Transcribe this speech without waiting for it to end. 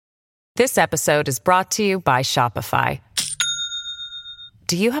This episode is brought to you by Shopify.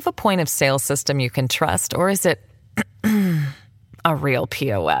 Do you have a point of sale system you can trust, or is it a real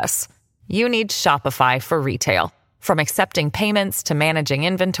POS? You need Shopify for retail. From accepting payments to managing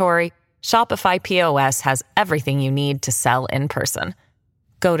inventory, Shopify POS has everything you need to sell in person.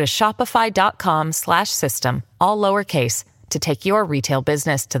 Go to shopify.com/system, all lowercase, to take your retail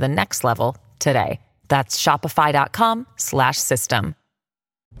business to the next level today. That's shopify.com/system.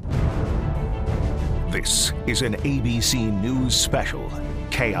 This is an ABC News special,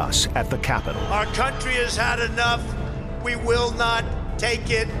 Chaos at the Capitol. Our country has had enough. We will not take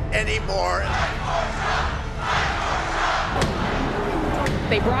it anymore.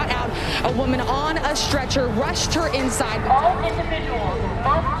 They brought out a woman on a stretcher, rushed her inside. All individuals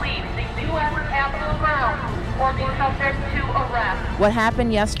must leave the U.S. Capitol grounds or be subject to arrest. What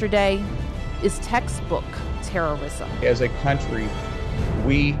happened yesterday is textbook terrorism. As a country,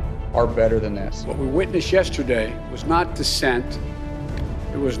 we are better than this. What we witnessed yesterday was not dissent,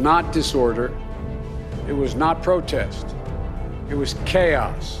 it was not disorder, it was not protest, it was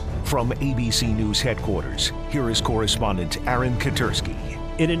chaos. From ABC News headquarters, here is correspondent Aaron Katersky.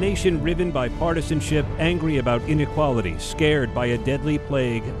 In a nation riven by partisanship, angry about inequality, scared by a deadly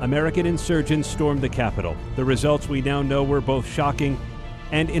plague, American insurgents stormed the Capitol. The results we now know were both shocking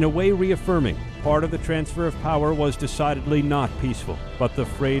and in a way reaffirming. Part of the transfer of power was decidedly not peaceful, but the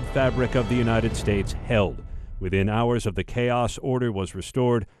frayed fabric of the United States held. Within hours of the chaos, order was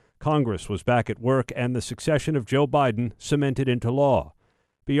restored, Congress was back at work, and the succession of Joe Biden cemented into law.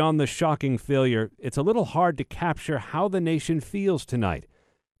 Beyond the shocking failure, it's a little hard to capture how the nation feels tonight.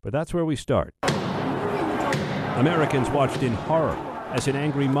 But that's where we start. Americans watched in horror as an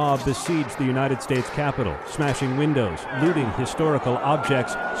angry mob besieged the United States Capitol, smashing windows, looting historical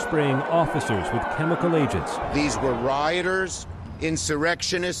objects, spraying officers with chemical agents. These were rioters,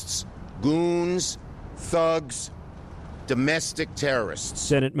 insurrectionists, goons, thugs, domestic terrorists.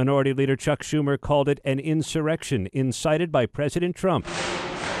 Senate Minority Leader Chuck Schumer called it an insurrection incited by President Trump.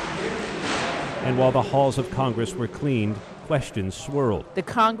 And while the halls of Congress were cleaned, questions swirled. The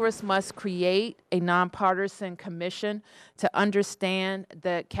Congress must create a nonpartisan commission to understand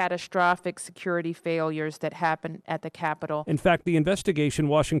the catastrophic security failures that happened at the Capitol. In fact, the investigation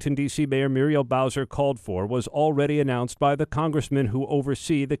Washington, D.C. Mayor Muriel Bowser called for was already announced by the congressmen who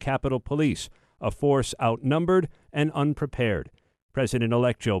oversee the Capitol Police, a force outnumbered and unprepared.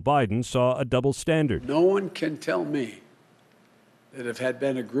 President-elect Joe Biden saw a double standard. No one can tell me that if had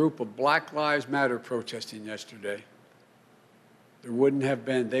been a group of Black Lives Matter protesting yesterday, they wouldn't have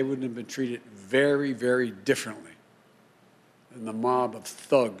been treated very, very differently than the mob of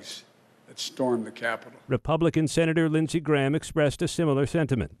thugs that stormed the Capitol. Republican Senator Lindsey Graham expressed a similar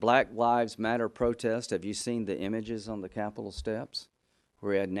sentiment. Black Lives Matter protest. Have you seen the images on the Capitol steps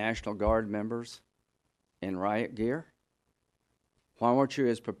where we had National Guard members in riot gear? Why weren't you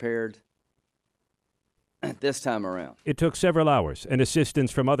as prepared this time around? It took several hours and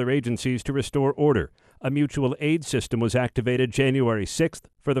assistance from other agencies to restore order. A mutual aid system was activated January 6th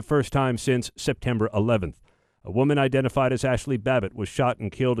for the first time since September 11th. A woman identified as Ashley Babbitt was shot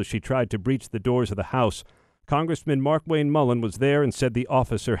and killed as she tried to breach the doors of the House. Congressman Markwayne Mullin was there and said the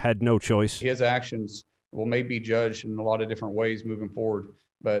officer had no choice. His actions may be judged in a lot of different ways moving forward,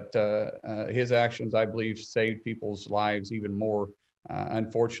 but his actions, I believe, saved people's lives even more.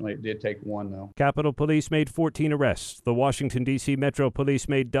 Unfortunately, it did take one, though. Capitol Police made 14 arrests. The Washington, D.C. Metro Police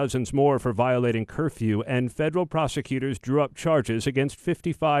made dozens more for violating curfew, and federal prosecutors drew up charges against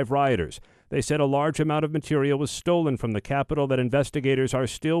 55 rioters. They said a large amount of material was stolen from the Capitol that investigators are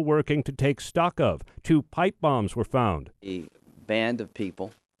still working to take stock of. 2 pipe bombs were found. A band of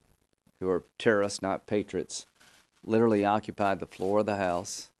people who are terrorists, not patriots, literally occupied the floor of the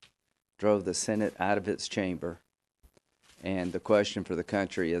House, drove the Senate out of its chamber. And the question for the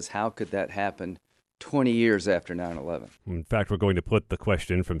country is, how could that happen 20 years after 9/11? In fact, we're going to put the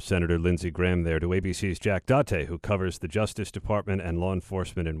question from Senator Lindsey Graham there to ABC's Jack Date, who covers the Justice Department and law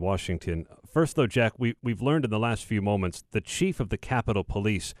enforcement in Washington. First, though, Jack, we've learned in the last few moments the chief of the Capitol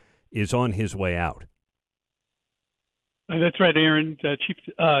Police is on his way out. That's right, Aaron.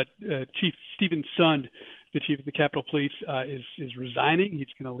 Chief Stephen Sund, the chief of the Capitol Police, is resigning.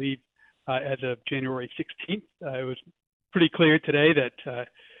 He's going to leave as of January 16th. It was pretty clear today that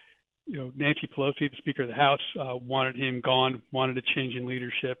Nancy Pelosi, the Speaker of the House, wanted him gone, wanted a change in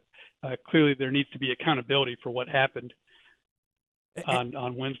leadership. Clearly, there needs to be accountability for what happened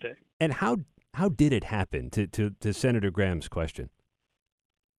on Wednesday. And how did it happen? To Senator Graham's question.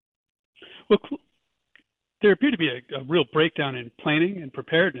 Well, there appeared to be a real breakdown in planning and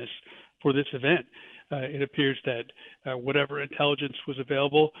preparedness for this event. it appears that whatever intelligence was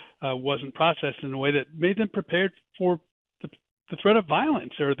available wasn't processed in a way that made them prepared for the threat of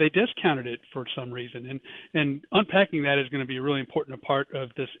violence, or they discounted it for some reason. And unpacking that is going to be a really important part of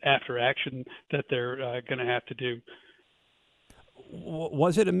this after action that they're going to have to do.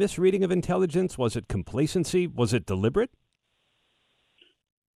 Was it a misreading of intelligence? Was it complacency? Was it deliberate?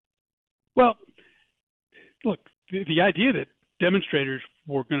 Well, look, the idea that demonstrators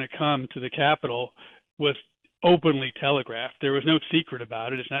were going to come to the Capitol was openly telegraphed. There was no secret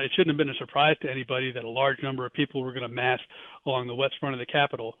about it. It shouldn't have been a surprise to anybody that a large number of people were going to mass along the west front of the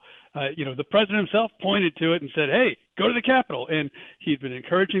Capitol. The president himself pointed to it and said, hey, go to the Capitol. And he'd been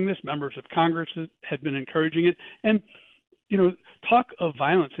encouraging this. Members of Congress had been encouraging it. And, talk of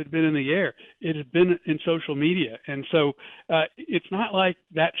violence had been in the air. It had been in social media. And so it's not like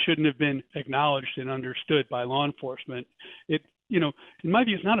that shouldn't have been acknowledged and understood by law enforcement. In my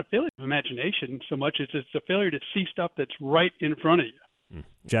view, it's not a failure of imagination so much as it's a failure to see stuff that's right in front of you.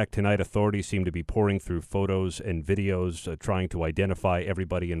 Jack, tonight authorities seem to be pouring through photos and videos, trying to identify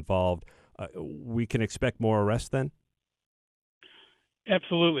everybody involved. We can expect more arrests then?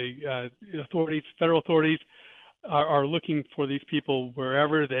 Absolutely. Federal authorities are looking for these people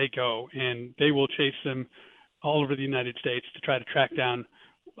wherever they go, and they will chase them all over the United States to try to track down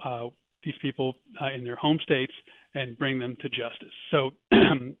these people in their home states and bring them to justice. So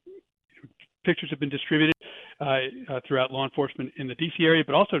pictures have been distributed throughout law enforcement in the D.C. area,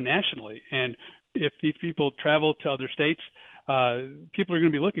 but also nationally. And if these people travel to other states, people are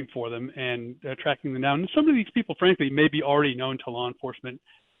going to be looking for them and tracking them down. And some of these people, frankly, may be already known to law enforcement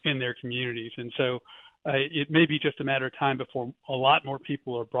in their communities. And so it may be just a matter of time before a lot more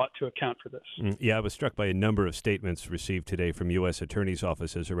people are brought to account for this. Yeah, I was struck by a number of statements received today from U.S. attorneys'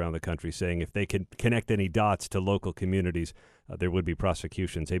 offices around the country saying if they can connect any dots to local communities, there would be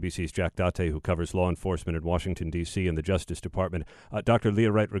prosecutions. ABC's Jack Date, who covers law enforcement in Washington, D.C. and the Justice Department. Dr.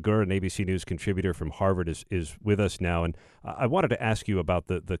 Leah Wright Rigueur, an ABC News contributor from Harvard, is with us now. And I wanted to ask you about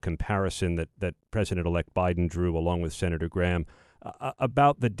the comparison that President-elect Biden drew along with Senator Graham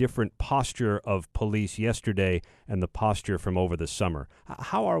about the different posture of police yesterday and the posture from over the summer.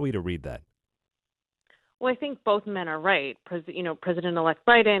 How are we to read that? Well, I think both men are right. President-elect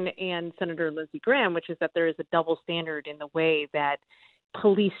Biden and Senator Lindsey Graham, which is that there is a double standard in the way that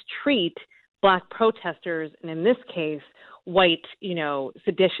police treat Black protesters, and in this case, white,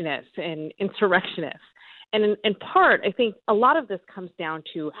 seditionists and insurrectionists. And in part, I think a lot of this comes down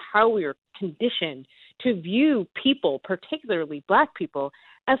to how we are conditioned to view people, particularly Black people,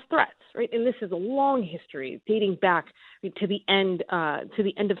 as threats, right? And this is a long history dating back to the end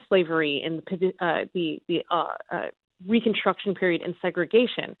of slavery and the Reconstruction period and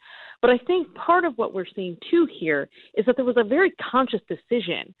segregation. But I think part of what we're seeing too here is that there was a very conscious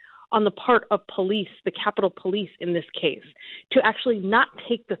decision on the part of police, the Capitol Police in this case, to actually not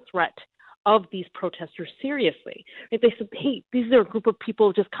take the threat of these protesters seriously. Right? They said, hey, these are a group of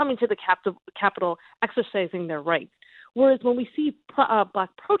people just coming to the Capitol exercising their rights. Whereas when we see Black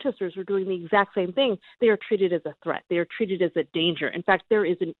protesters are doing the exact same thing, they are treated as a threat. They are treated as a danger. In fact, there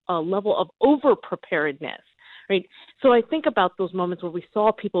is a level of over-preparedness. Right. So I think about those moments where we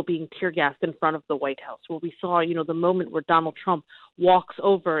saw people being tear gassed in front of the White House, where we saw, the moment where Donald Trump walks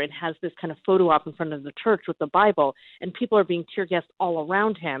over and has this kind of photo op in front of the church with the Bible, and people are being tear gassed all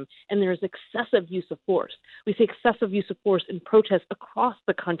around him, and there's excessive use of force. We see excessive use of force in protests across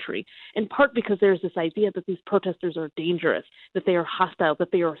the country, in part because there's this idea that these protesters are dangerous, that they are hostile,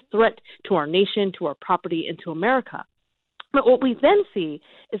 that they are a threat to our nation, to our property, and to America. But what we then see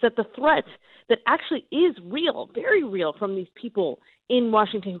is that the threat that actually is real, very real, from these people in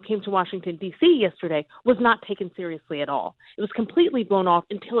Washington who came to Washington, D.C. yesterday was not taken seriously at all. It was completely blown off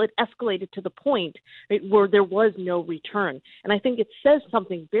until it escalated to the point, right, where there was no return. And I think it says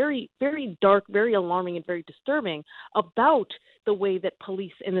something very, very dark, very alarming, and very disturbing about the way that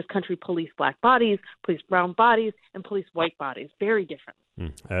police in this country police Black bodies, police brown bodies, and police white bodies, very different.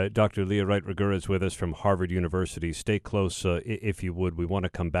 Dr. Leah Wright Rigueur is with us from Harvard University. Stay close, if you would. We want to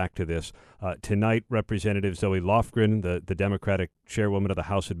come back to this. Tonight, Representative Zoe Lofgren, the Democratic chairwoman of the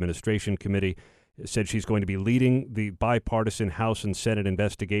House Administration Committee, said she's going to be leading the bipartisan House and Senate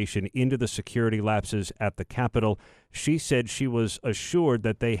investigation into the security lapses at the Capitol. She said she was assured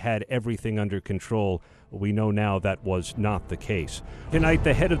that they had everything under control. We know now that was not the case. Tonight,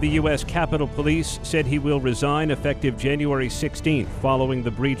 the head of the U.S. Capitol Police said he will resign effective January 16th following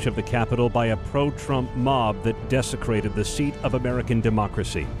the breach of the Capitol by a pro-Trump mob that desecrated the seat of American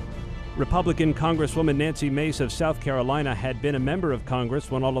democracy. Republican Congresswoman Nancy Mace of South Carolina had been a member of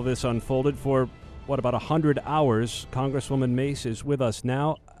Congress when all of this unfolded for, about 100 hours. Congresswoman Mace is with us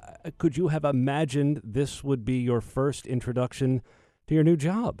now. Could you have imagined this would be your first introduction to your new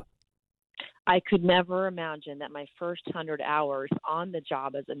job? I could never imagine that my first 100 hours on the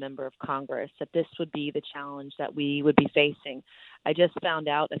job as a member of Congress, that this would be the challenge that we would be facing. I just found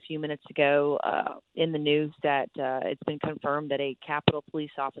out a few minutes ago in the news that it's been confirmed that a Capitol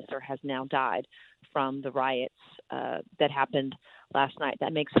Police officer has now died from the riots that happened last night.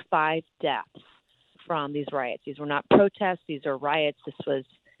 That makes 5 deaths from these riots. These were not protests. These are riots.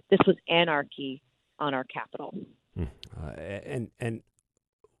 This was anarchy on our Capitol. And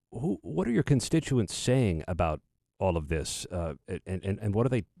what are your constituents saying about all of this? And what are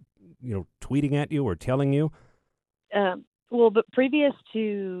they, tweeting at you or telling you? But previous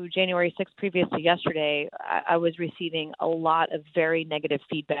to January 6th, previous to yesterday, I was receiving a lot of very negative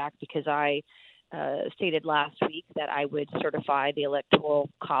feedback because I stated last week that I would certify the Electoral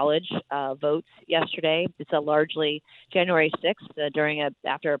College votes yesterday. It's a largely January 6th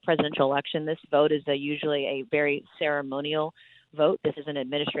after a presidential election. This vote is usually a very ceremonial vote. This is an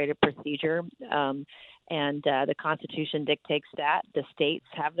administrative procedure, and the Constitution dictates that the states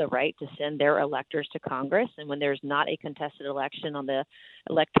have the right to send their electors to Congress. And when there's not a contested election on the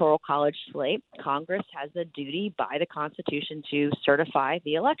Electoral College slate, Congress has the duty by the Constitution to certify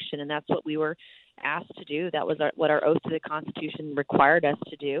the election, and that's what we were asked to do. That was what our oath to the Constitution required us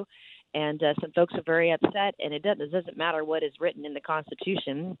to do. And some folks are very upset, and it doesn't matter what is written in the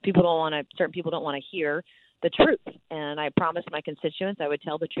Constitution. Certain people don't want to hear the truth. And I promised my constituents I would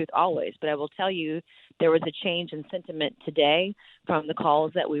tell the truth always. But I will tell you there was a change in sentiment today from the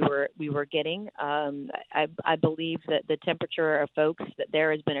calls that we were getting. I believe that the temperature of folks, that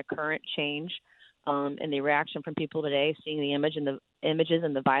there has been a current change in the reaction from people today, seeing the images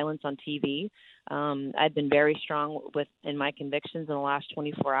and the violence on TV. I've been very strong in my convictions in the last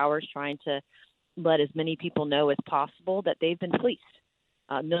 24 hours, trying to let as many people know as possible that they've been fleeced.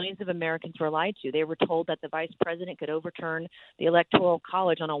 Millions of Americans were lied to. They were told that the vice president could overturn the Electoral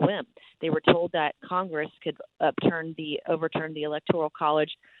College on a whim. They were told that Congress could overturn the Electoral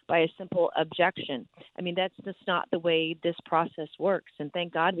College by a simple objection. I mean, that's just not the way this process works. And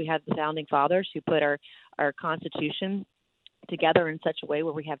thank God we have the founding fathers who put our Constitution together in such a way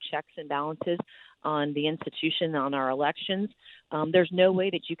where we have checks and balances on the institution, on our elections. There's no way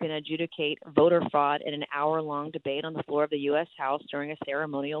that you can adjudicate voter fraud in an hour-long debate on the floor of the U.S. House during a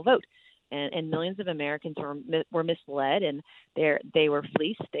ceremonial vote. And millions of Americans were misled, and they were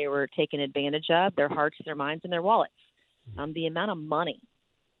fleeced. They were taken advantage of, their hearts, their minds, and their wallets. The amount of money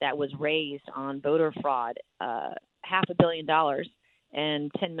that was raised on voter fraud, $500 million,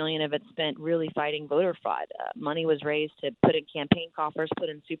 and $10 million of it spent really fighting voter fraud. Money was raised to put in campaign coffers, put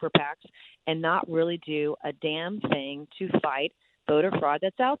in super PACs, and not really do a damn thing to fight voter fraud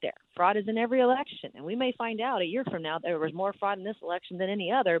that's out there. Fraud is in every election, and we may find out a year from now there was more fraud in this election than any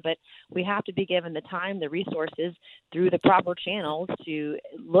other, but we have to be given the time, the resources, through the proper channels to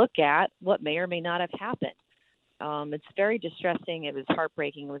look at what may or may not have happened. It's very distressing. It was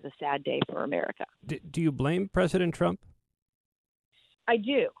heartbreaking. It was a sad day for America. Do you blame President Trump? I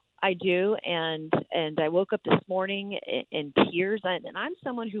do, and I woke up this morning in tears, and I'm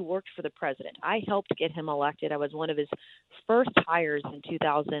someone who worked for the president. I helped get him elected. I was one of his first hires in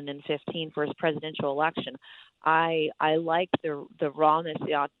 2015 for his presidential election. I liked the rawness,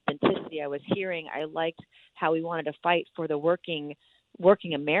 the authenticity I was hearing. I liked how he wanted to fight for the working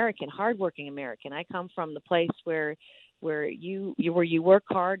American, hardworking American. I come from the place where you work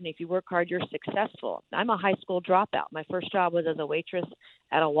hard, and if you work hard, you're successful. I'm a high school dropout. My first job was as a waitress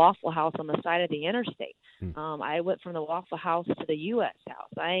at a Waffle House on the side of the interstate. I went from the Waffle House to the U.S.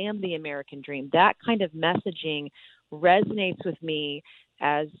 House. I am the American dream. That kind of messaging resonates with me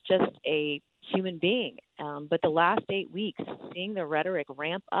as just a human being. But the last 8 weeks, seeing the rhetoric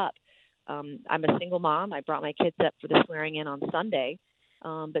ramp up. I'm a single mom. I brought my kids up for the swearing in on Sunday.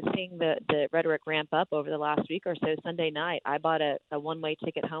 But seeing the rhetoric ramp up over the last week or so, Sunday night, I bought a one-way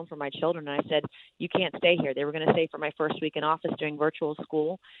ticket home for my children, and I said, you can't stay here. They were going to stay for my first week in office doing virtual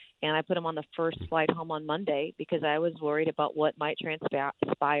school, and I put them on the first flight home on Monday because I was worried about what might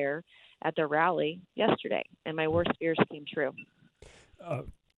transpire at the rally yesterday, and my worst fears came true.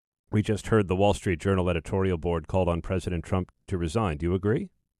 We just heard the Wall Street Journal editorial board called on President Trump to resign. Do you agree?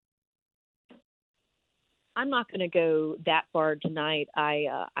 I'm not going to go that far tonight.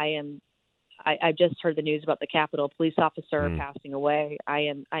 I just heard the news about the Capitol police officer passing away.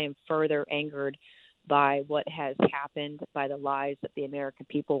 I am further angered by what has happened, by the lies that the American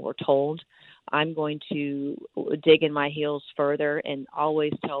people were told. I'm going to dig in my heels further and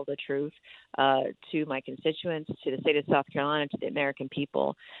always tell the truth to my constituents, to the state of South Carolina, to the American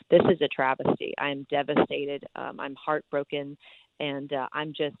people. This is a travesty. I'm devastated. I'm heartbroken. And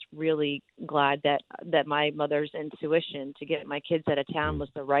I'm just really glad that my mother's intuition to get my kids out of town was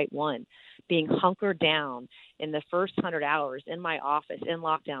the right one. Being hunkered down in the first 100 hours in my office, in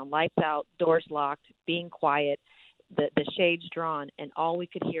lockdown, lights out, doors locked, being quiet, the shades drawn, and all we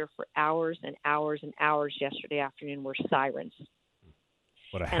could hear for hours and hours and hours yesterday afternoon were sirens.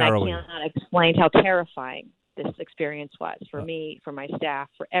 What a and harrowing. I cannot explain how terrifying this experience was for me, for my staff,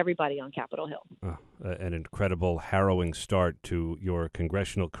 for everybody on Capitol Hill. An incredible, harrowing start to your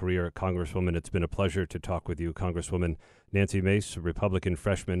congressional career, Congresswoman. It's been a pleasure to talk with you, Congresswoman Nancy Mace, a Republican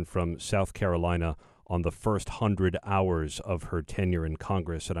freshman from South Carolina, on the first 100 hours of her tenure in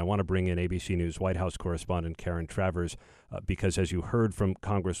Congress. And I want to bring in ABC News White House correspondent Karen Travers, because as you heard from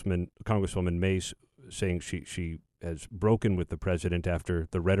Congresswoman Mace saying she has broken with the president after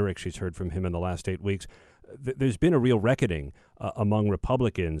the rhetoric she's heard from him in the last 8 weeks, there's been a real reckoning among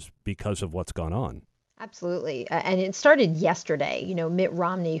Republicans because of what's gone on. Absolutely. And it started yesterday. Mitt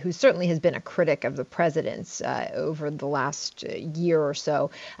Romney, who certainly has been a critic of the president's over the last year or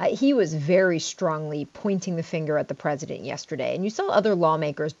so, he was very strongly pointing the finger at the president yesterday. And you saw other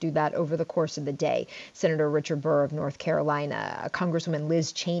lawmakers do that over the course of the day. Senator Richard Burr of North Carolina, Congresswoman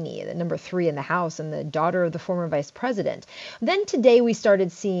Liz Cheney, the number 3 in the House and the daughter of the former vice president. Then today we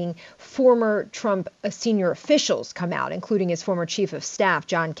started seeing former Trump senior officials come out, including his former chief of staff,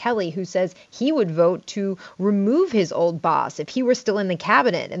 John Kelly, who says he would vote to remove his old boss if he were still in the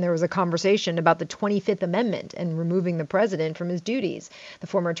cabinet and there was a conversation about the 25th Amendment and removing the president from his duties. The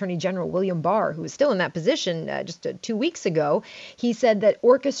former Attorney General William Barr, who was still in that position just 2 weeks ago, he said that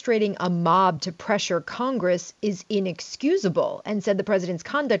orchestrating a mob to pressure Congress is inexcusable and said the president's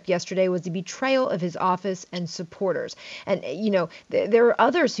conduct yesterday was a betrayal of his office and supporters. And, there are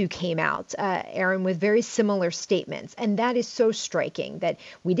others who came out, Aaron, with very similar statements. And that is so striking that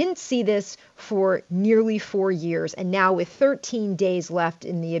we didn't see this for nearly 4 years. And now with 13 days left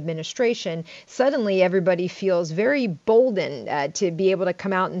in the administration, suddenly everybody feels very boldened to be able to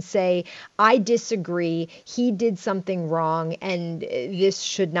come out and say, I disagree, he did something wrong, and this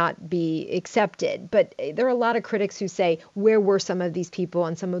should not be accepted. But there are a lot of critics who say, where were some of these people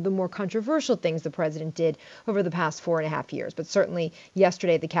and some of the more controversial things the president did over the past 4.5 years? But certainly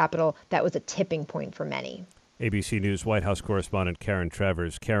yesterday at the Capitol, that was a tipping point for many. ABC News White House correspondent Karen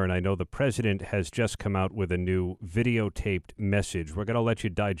Travers. Karen, I know the president has just come out with a new videotaped message. We're going to let you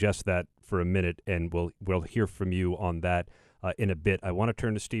digest that for a minute, and we'll hear from you on that in a bit. I want to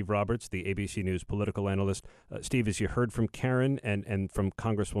turn to Steve Roberts, the ABC News political analyst. Steve, as you heard from Karen and from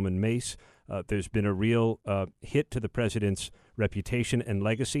Congresswoman Mace, there's been a real hit to the president's reputation and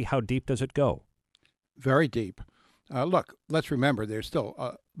legacy. How deep does it go? Very deep. Look, let's remember there's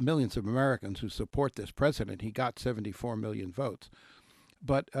still millions of Americans who support this president. He got 74 million votes.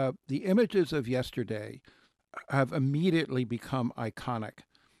 But the images of yesterday have immediately become iconic.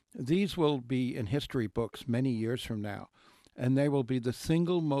 These will be in history books many years from now, and they will be the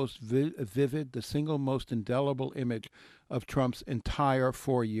single most vivid, the single most indelible image of Trump's entire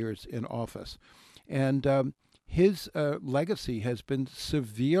 4 years in office. And his legacy has been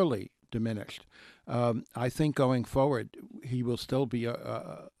severely diminished. I think going forward, he will still be an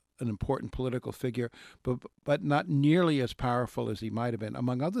important political figure, but not nearly as powerful as he might have been.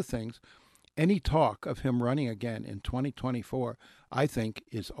 Among other things, any talk of him running again in 2024, I think,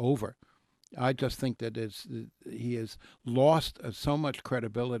 is over. I just think that he has lost so much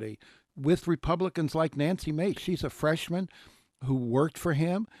credibility with Republicans like Nancy Mace. She's a freshman who worked for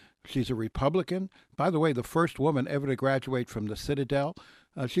him. She's a Republican. By the way, the first woman ever to graduate from the Citadel.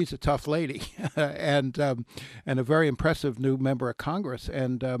 She's a tough lady and a very impressive new member of Congress.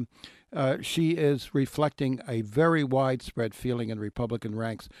 And she is reflecting a very widespread feeling in Republican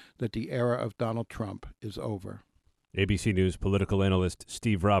ranks that the era of Donald Trump is over. ABC News political analyst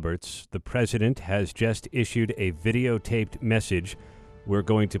Steve Roberts. The president has just issued a videotaped message. We're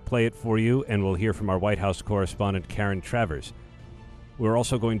going to play it for you, and we'll hear from our White House correspondent Karen Travers. We're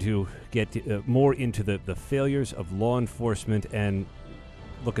also going to get more into the failures of law enforcement and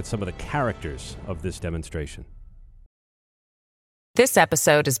look at some of the characters of this demonstration. This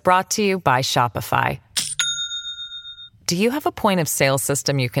episode is brought to you by Shopify. Do you have a point of sale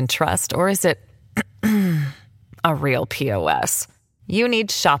system you can trust, or is it a real POS? You need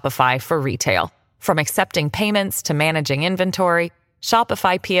Shopify for retail. From accepting payments to managing inventory,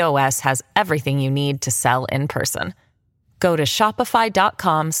 Shopify POS has everything you need to sell in person. Go to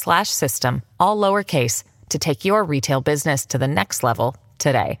shopify.com/system, all lowercase, to take your retail business to the next level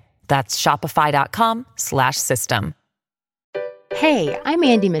today. That's shopify.com/system. Hey, I'm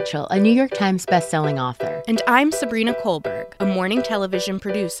Andy Mitchell, a New York Times bestselling author. And I'm Sabrina Kohlberg, a morning television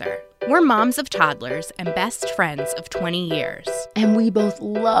producer. We're moms of toddlers and best friends of 20 years. And we both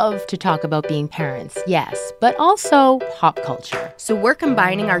love to talk about being parents, yes, but also pop culture. So we're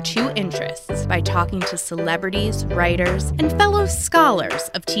combining our two interests by talking to celebrities, writers, and fellow scholars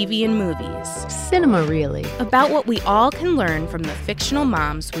of TV and movies. Cinema, really. About what we all can learn from the fictional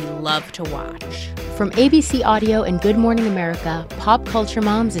moms we love to watch. From ABC Audio and Good Morning America, Pop Culture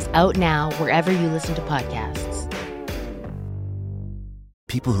Moms is out now wherever you listen to podcasts.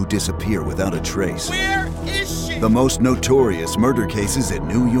 People who disappear without a trace. Where is she? The most notorious murder cases in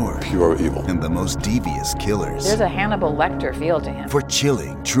New York. Pure evil. And the most devious killers. There's a Hannibal Lecter feel to him. For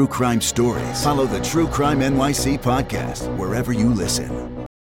chilling true crime stories, follow the True Crime NYC podcast wherever you listen.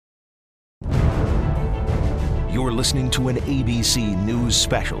 You're listening to an ABC News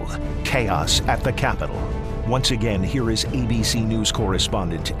special, Chaos at the Capitol. Once again, here is ABC News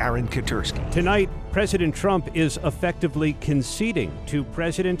correspondent Aaron Katursky. Tonight, President Trump is effectively conceding to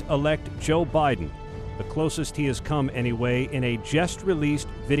President-elect Joe Biden, the closest he has come anyway, in a just-released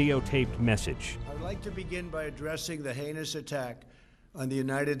videotaped message. I would like to begin by addressing the heinous attack on the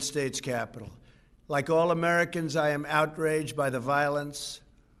United States Capitol. Like all Americans, I am outraged by the violence,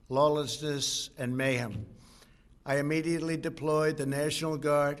 lawlessness, and mayhem. I immediately deployed the National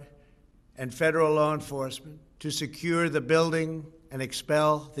Guard and federal law enforcement to secure the building and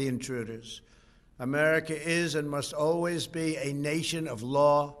expel the intruders. America is and must always be a nation of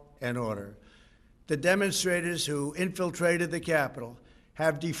law and order. The demonstrators who infiltrated the Capitol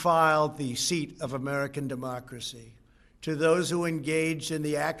have defiled the seat of American democracy. To those who engaged in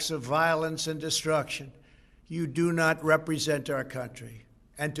the acts of violence and destruction, you do not represent our country.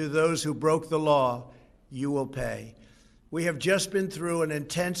 And to those who broke the law, you will pay. We have just been through an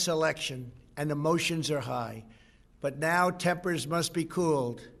intense election and emotions are high, but now tempers must be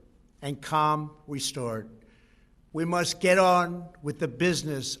cooled and calm restored. We must get on with the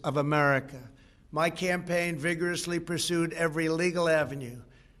business of America. My campaign vigorously pursued every legal avenue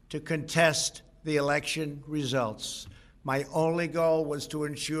to contest the election results. My only goal was to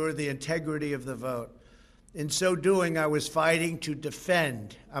ensure the integrity of the vote. In so doing, I was fighting to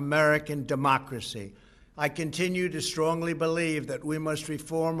defend American democracy. I continue to strongly believe that we must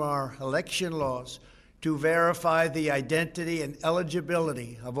reform our election laws to verify the identity and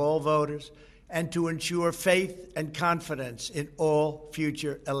eligibility of all voters and to ensure faith and confidence in all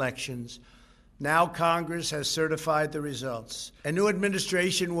future elections. Now Congress has certified the results. A new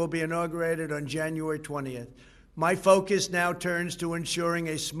administration will be inaugurated on January 20th. My focus now turns to ensuring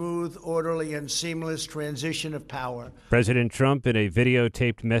a smooth, orderly, and seamless transition of power. President Trump in a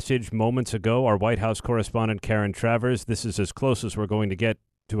videotaped message moments ago. Our White House correspondent Karen Travers. This is as close as we're going to get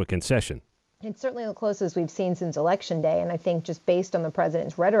to a concession. It's certainly the closest we've seen since Election Day, and I think just based on the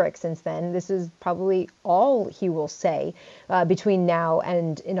president's rhetoric since then, this is probably all he will say between now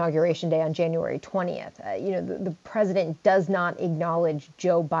and Inauguration Day on January 20th. The president does not acknowledge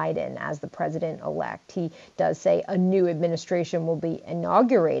Joe Biden as the president-elect. He does say a new administration will be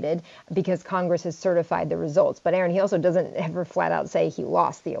inaugurated because Congress has certified the results. But Aaron, he also doesn't ever flat out say he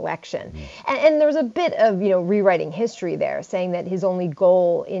lost the election. And there's a bit of, rewriting history there, saying that his only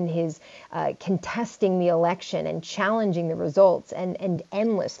goal in his contesting the election and challenging the results and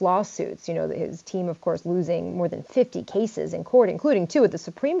endless lawsuits. His team, of course, losing more than 50 cases in court, including 2 at the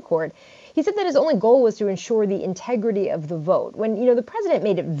Supreme Court. He said that his only goal was to ensure the integrity of the vote. When, the president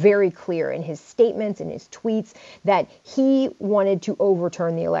made it very clear in his statements, in his tweets, that he wanted to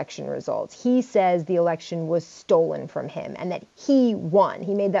overturn the election results. He says the election was stolen from him and that he won.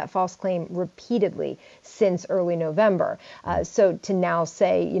 He made that false claim repeatedly since early November. So to now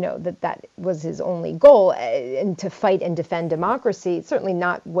say, that was his only goal and to fight and defend democracy, it's certainly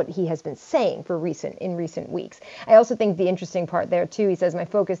not what he has been saying in recent weeks. I also think the interesting part there, too, he says, my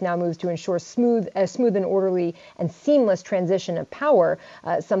focus now moves to ensure a smooth and orderly and seamless transition of power,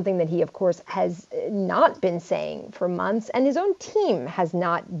 something that he, of course, has not been saying for months, and his own team has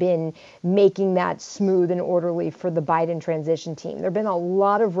not been making that smooth and orderly for the Biden transition team. There have been a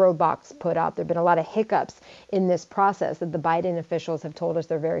lot of roadblocks put up. There have been a lot of hiccups in this process that the Biden officials have told us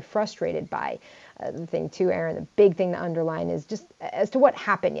they're very frustrated by. The thing, too, Aaron, the big thing to underline is just as to what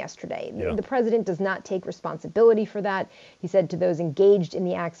happened yesterday. Yeah. The president does not take responsibility for that. He said to those engaged in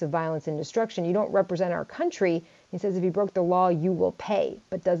the acts of violence and destruction, you don't represent our country. He says if you broke the law, you will pay,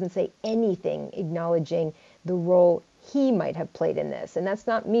 but doesn't say anything acknowledging the role he might have played in this. And that's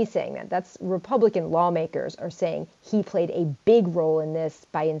not me saying that. That's Republican lawmakers are saying he played a big role in this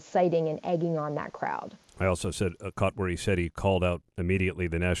by inciting and egging on that crowd. I also caught where he said he called out immediately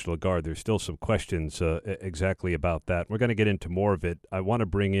the National Guard. There's still some questions exactly about that. We're going to get into more of it. I want to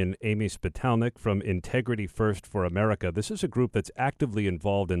bring in Amy Spitalnik from Integrity First for America. This is a group that's actively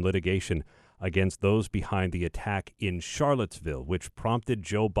involved in litigation against those behind the attack in Charlottesville, which prompted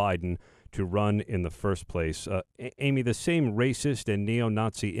Joe Biden to run in the first place. Amy, the same racist and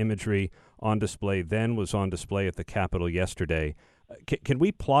neo-Nazi imagery on display then was on display at the Capitol yesterday. Can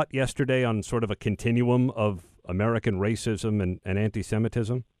we plot yesterday on sort of a continuum of American racism and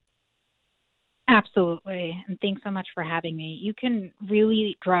anti-Semitism? Absolutely. And thanks so much for having me. You can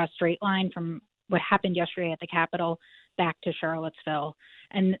really draw a straight line from what happened yesterday at the Capitol back to Charlottesville.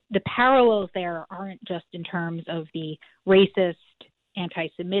 And the parallels there aren't just in terms of the racist,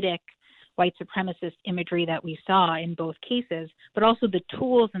 anti-Semitic, white supremacist imagery that we saw in both cases, but also the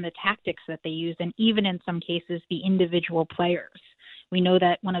tools and the tactics that they used, and even in some cases, the individual players. We know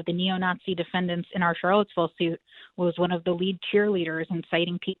that one of the neo-Nazi defendants in our Charlottesville suit was one of the lead cheerleaders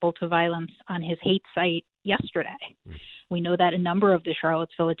inciting people to violence on his hate site yesterday. We know that a number of the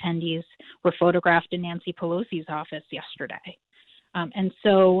Charlottesville attendees were photographed in Nancy Pelosi's office yesterday. And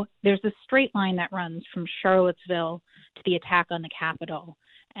so there's a straight line that runs from Charlottesville to the attack on the Capitol.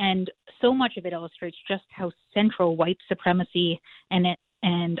 And so much of it illustrates just how central white supremacy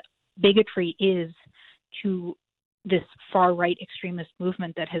and bigotry is to this far-right extremist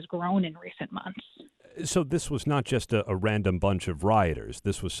movement that has grown in recent months. So this was not just a random bunch of rioters.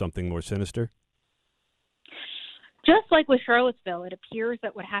 This was something more sinister? Just like with Charlottesville, it appears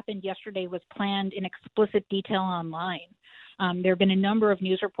that what happened yesterday was planned in explicit detail online. There have been a number of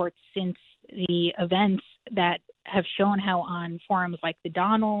news reports since the events that have shown how on forums like the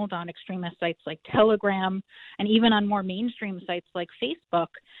Donald, on extremist sites like Telegram, and even on more mainstream sites like Facebook,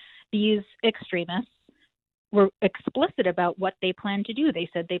 these extremists were explicit about what they plan to do. They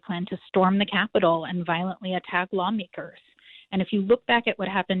said they plan to storm the Capitol and violently attack lawmakers. And if you look back at what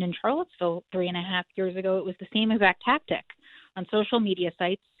happened in Charlottesville 3.5 years ago, it was the same exact tactic. On social media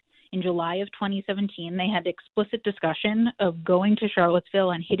sites in July of 2017, they had explicit discussion of going to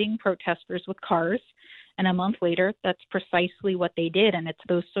Charlottesville and hitting protesters with cars. And a month later, that's precisely what they did. And it's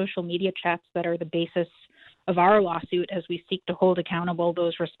those social media chats that are the basis of our lawsuit as we seek to hold accountable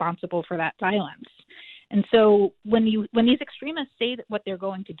those responsible for that violence. And so when these extremists say that what they're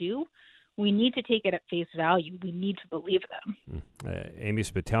going to do, we need to take it at face value. We need to believe them. Amy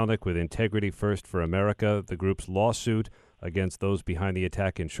Spitalnik with Integrity First for America. The group's lawsuit against those behind the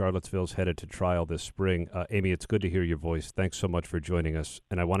attack in Charlottesville is headed to trial this spring. Amy, it's good to hear your voice. Thanks so much for joining us.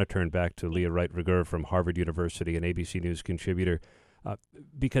 And I want to turn back to Leah Wright Rigueur from Harvard University, an ABC News contributor,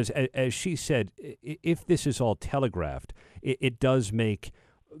 because as she said, if this is all telegraphed, it does make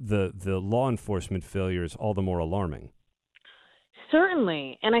the law enforcement failures all the more alarming.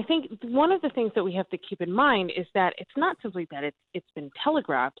 Certainly. And I think one of the things that we have to keep in mind is that it's not simply that it's been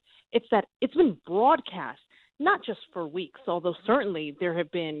telegraphed, it's that it's been broadcast, not just for weeks, although certainly there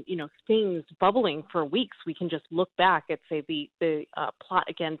have been, things bubbling for weeks. We can just look back at, say, the plot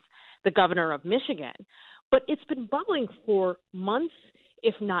against the governor of Michigan. But it's been bubbling for months,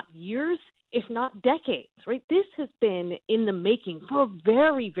 if not years, if not decades, right? This has been in the making for a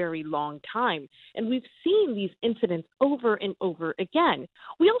very, very long time. And we've seen these incidents over and over again.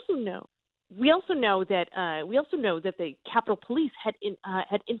 We also know that the Capitol Police had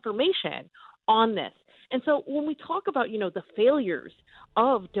information on this. And so when we talk about, the failures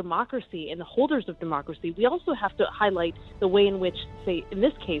of democracy and the holders of democracy, we also have to highlight the way in which, say, in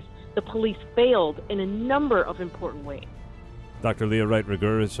this case, the police failed in a number of important ways. Dr. Leah Wright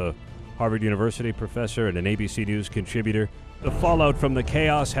Rigueur is a Harvard University professor and an ABC News contributor. The fallout from the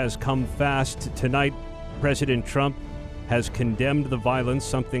chaos has come fast. Tonight, President Trump has condemned the violence,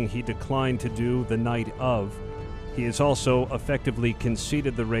 something he declined to do the night of. He has also effectively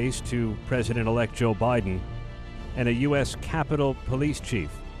conceded the race to President-elect Joe Biden. And a U.S. Capitol Police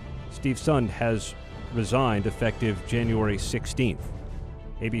Chief, Steve Sund, has resigned effective January 16th.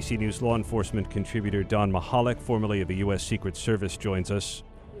 ABC News law enforcement contributor Don Mahalik, formerly of the U.S. Secret Service, joins us.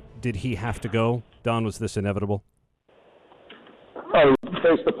 Did he have to go? Don, was this inevitable?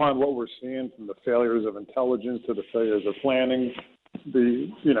 Based upon what we're seeing from the failures of intelligence to the failures of planning,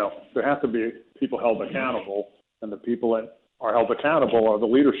 there have to be people held accountable, and the people that are held accountable are the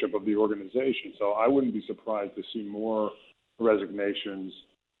leadership of the organization. So I wouldn't be surprised to see more resignations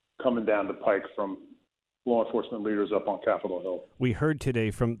coming down the pike from law enforcement leaders up on Capitol Hill. We heard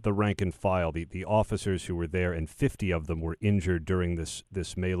today from the rank and file, the officers who were there, and 50 of them were injured during this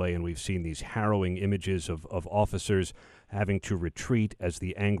melee, and we've seen these harrowing images of officers having to retreat as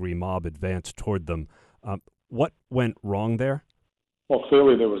the angry mob advanced toward them. What went wrong there? Well,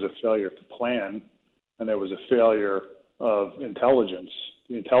 clearly there was a failure to plan and there was a failure of intelligence.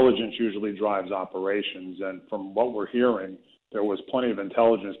 The intelligence usually drives operations, and from what we're hearing, there was plenty of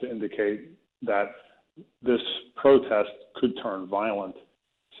intelligence to indicate that this protest could turn violent.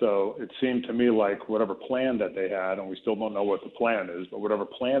 So it seemed to me like whatever plan that they had, and we still don't know what the plan is, but whatever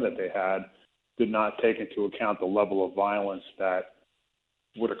plan that they had did not take into account the level of violence that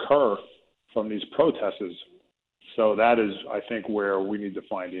would occur from these protests. So that is, I think, where we need to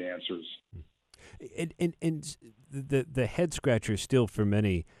find the answers. And the head scratcher still for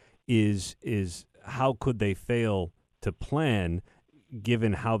many is how could they fail to plan,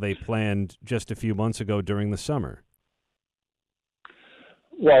 given how they planned just a few months ago during the summer?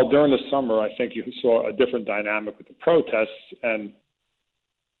 Well, during the summer, I think you saw a different dynamic with the protests, and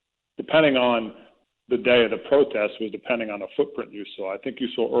depending on the day of the protest was depending on the footprint you saw. I think you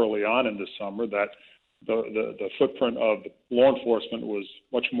saw early on in the summer that the footprint of law enforcement was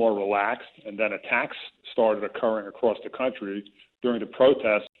much more relaxed, and then attacks started occurring across the country during the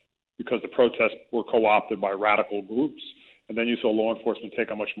protests because the protests were co-opted by radical groups, and then you saw law enforcement take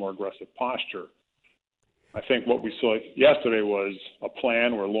a much more aggressive posture. I think what we saw yesterday was a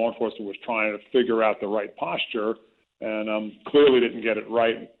plan where law enforcement was trying to figure out the right posture, and clearly didn't get it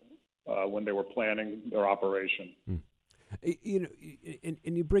right when they were planning their operation. You know,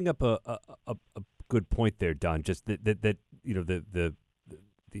 and you bring up a good point there, Don. Just that you know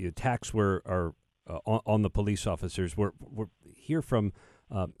the attacks are on the police officers. We're hear from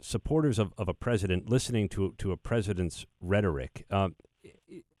supporters of a president listening to a president's rhetoric.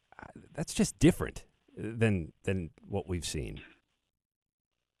 That's just different than what we've seen.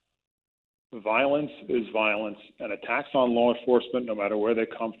 Violence is violence, and attacks on law enforcement, no matter where they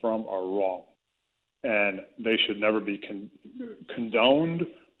come from, are wrong. And they should never be condoned,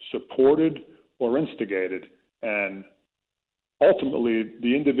 supported, or instigated. And ultimately,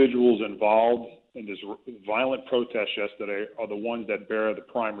 the individuals involved in this violent protest yesterday are the ones that bear the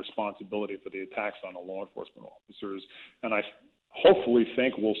prime responsibility for the attacks on the law enforcement officers. And I hopefully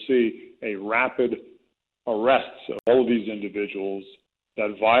think we'll see a rapid arrests of all of these individuals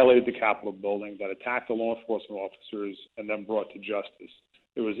that violated the Capitol building, that attacked the law enforcement officers, and then brought to justice.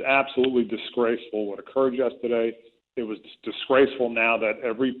 It was absolutely disgraceful what occurred yesterday. It was disgraceful now that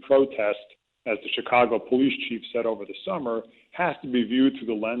every protest, as the Chicago police chief said over the summer, has to be viewed through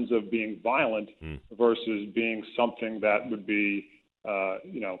the lens of being violent versus being something that would be,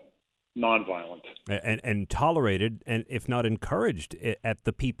 nonviolent. And tolerated, and if not encouraged, at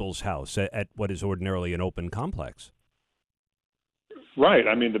the People's House, at what is ordinarily an open complex. Right.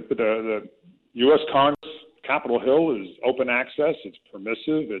 I mean, the U.S. Congress, Capitol Hill is open access. It's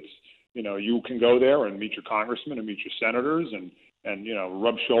permissive. It's, you can go there and meet your congressmen and meet your senators and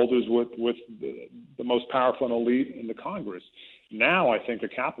rub shoulders with the most powerful and elite in the Congress. Now I think the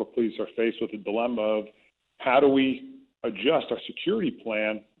Capitol Police are faced with the dilemma of how do we adjust our security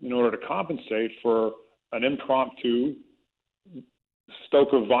plan in order to compensate for an impromptu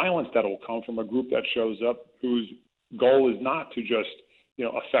stoke of violence that will come from a group that shows up whose goal is not to just,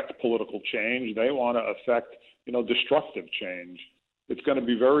 affect political change. They want to affect, destructive change. It's going to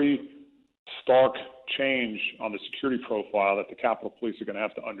be very stark change on the security profile that the Capitol Police are going to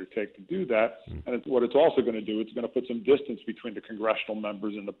have to undertake to do that. And what it's also going to do, it's going to put some distance between the congressional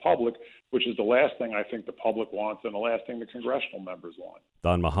members and the public, which is the last thing I think the public wants and the last thing the congressional members want.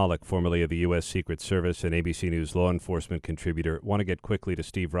 Don Mahalik, formerly of the U.S. Secret Service and ABC News law enforcement contributor. Want to get quickly to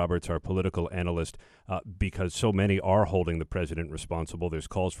Steve Roberts, our political analyst, because so many are holding the president responsible. There's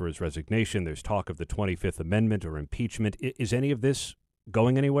calls for his resignation. There's talk of the 25th Amendment or impeachment. Is any of this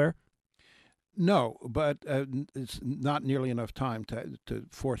going anywhere? No, but it's not nearly enough time to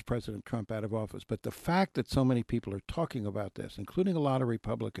force President Trump out of office. But the fact that so many people are talking about this, including a lot of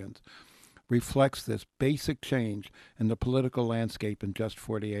Republicans, reflects this basic change in the political landscape in just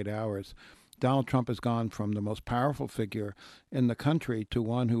 48 hours. Donald Trump has gone from the most powerful figure in the country to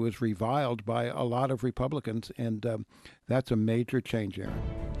one who is reviled by a lot of Republicans, and that's a major change, Aaron.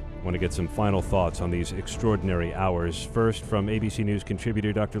 I want to get some final thoughts on these extraordinary hours. First, from ABC News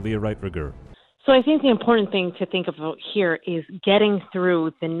contributor Dr. Leah Wright-Rigueur. So I think the important thing to think about here is getting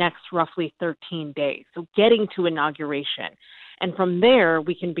through the next roughly 13 days. So getting to inauguration. And from there,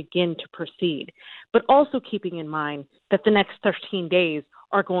 we can begin to proceed. But also keeping in mind that the next 13 days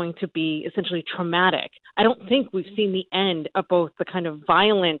are going to be essentially traumatic. I don't think we've seen the end of both the kind of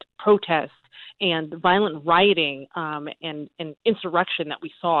violent protests and the violent rioting and insurrection that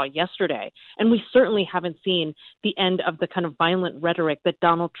we saw yesterday. And we certainly haven't seen the end of the kind of violent rhetoric that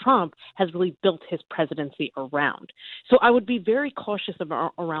Donald Trump has really built his presidency around. So I would be very cautious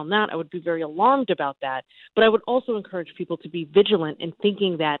around that. I would be very alarmed about that. But I would also encourage people to be vigilant in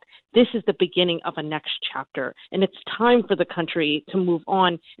thinking that this is the beginning of a next chapter. And it's time for the country to move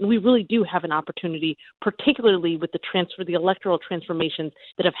on. And we really do have an opportunity, particularly with the electoral transformations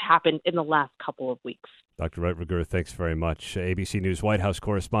that have happened in the last couple of weeks. Dr. Reitberger, thanks very much. ABC News White House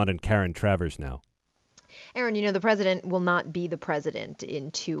correspondent Karen Travers now. Aaron, the president will not be the president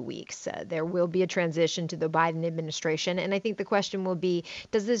in 2 weeks. There will be a transition to the Biden administration. And I think the question will be,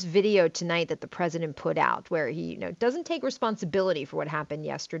 does this video tonight that the president put out, where he doesn't take responsibility for what happened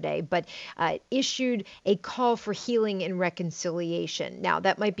yesterday, but issued a call for healing and reconciliation. Now,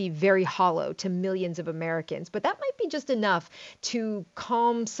 that might be very hollow to millions of Americans, but that might be just enough to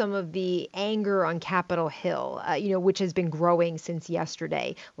calm some of the anger on Capitol Hill, which has been growing since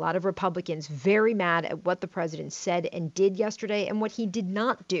yesterday. A lot of Republicans very mad at what the president said and did yesterday and what he did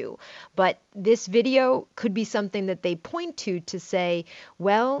not do. But this video could be something that they point to say,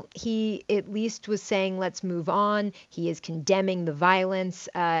 well, he at least was saying, let's move on. He is condemning the violence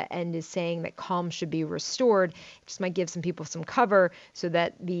and is saying that calm should be restored. It just might give some people some cover so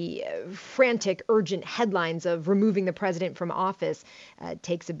that the frantic, urgent headlines of removing the president from office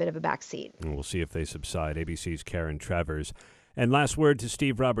takes a bit of a backseat. And we'll see if they subside. ABC's Karen Travers. And last word to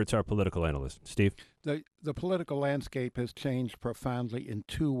Steve Roberts, our political analyst. Steve? The political landscape has changed profoundly in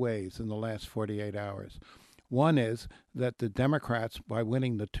two ways in the last 48 hours. One is that the Democrats, by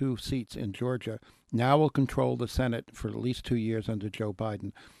winning the 2 seats in Georgia, now will control the Senate for at least 2 years under Joe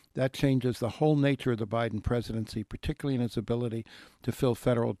Biden. That changes the whole nature of the Biden presidency, particularly in his ability to fill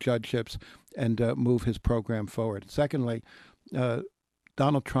federal judgeships and move his program forward. Secondly,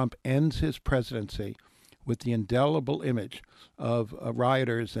 Donald Trump ends his presidency with the indelible image of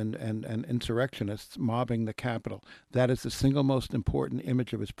rioters and insurrectionists mobbing the Capitol. That is the single most important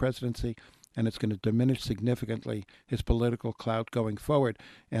image of his presidency, and it's going to diminish significantly his political clout going forward,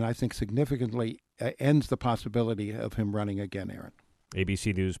 and I think significantly ends the possibility of him running again, Aaron.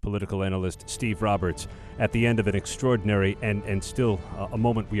 ABC News political analyst Steve Roberts at the end of an extraordinary and still a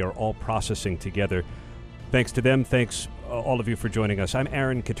moment we are all processing together. Thanks to them. Thanks all of you for joining us. I'm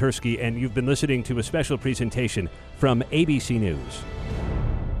Aaron Katursky, and you've been listening to a special presentation from ABC News.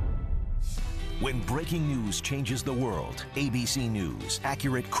 When breaking news changes the world, ABC News.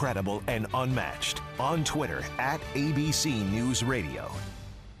 Accurate, credible, and unmatched. On Twitter @ABC News Radio.